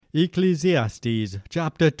Ecclesiastes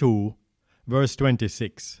chapter 2, verse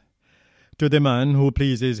 26. To the man who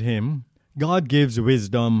pleases him, God gives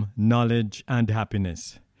wisdom, knowledge, and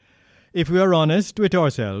happiness. If we are honest with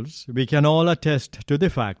ourselves, we can all attest to the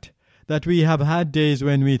fact that we have had days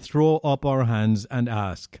when we throw up our hands and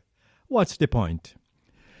ask, "What's the point?"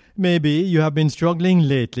 Maybe you have been struggling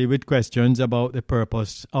lately with questions about the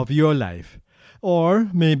purpose of your life, or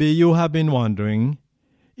maybe you have been wondering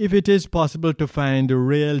if it is possible to find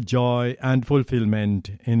real joy and fulfillment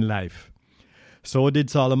in life. So did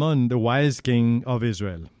Solomon, the wise king of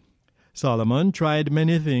Israel. Solomon tried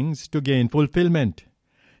many things to gain fulfillment.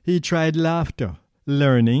 He tried laughter,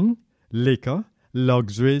 learning, liquor,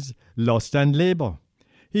 luxuries, lust, and labor.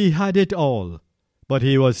 He had it all, but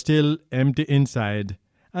he was still empty inside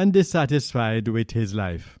and dissatisfied with his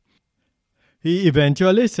life. He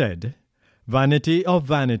eventually said, "Vanity of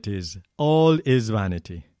vanities, all is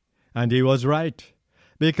vanity." And he was right,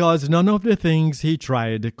 because none of the things he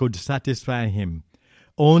tried could satisfy him.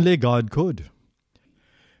 Only God could.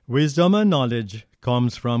 Wisdom and knowledge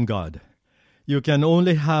comes from God. You can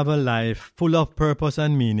only have a life full of purpose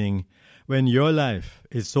and meaning when your life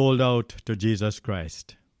is sold out to Jesus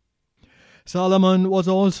Christ. Solomon was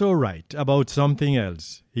also right about something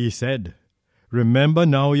else. He said, "Remember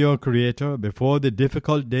now your Creator before the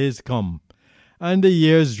difficult days come, and the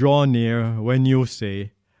years draw near when you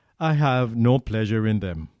say, 'I have no pleasure in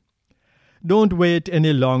them.'" Don't wait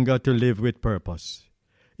any longer to live with purpose.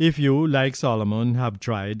 If you, like Solomon, have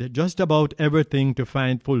tried just about everything to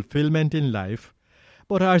find fulfillment in life,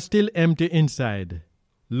 but are still empty inside,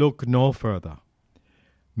 look no further.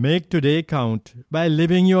 Make today count by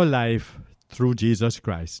living your life through Jesus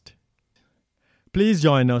Christ. Please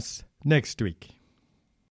join us next week.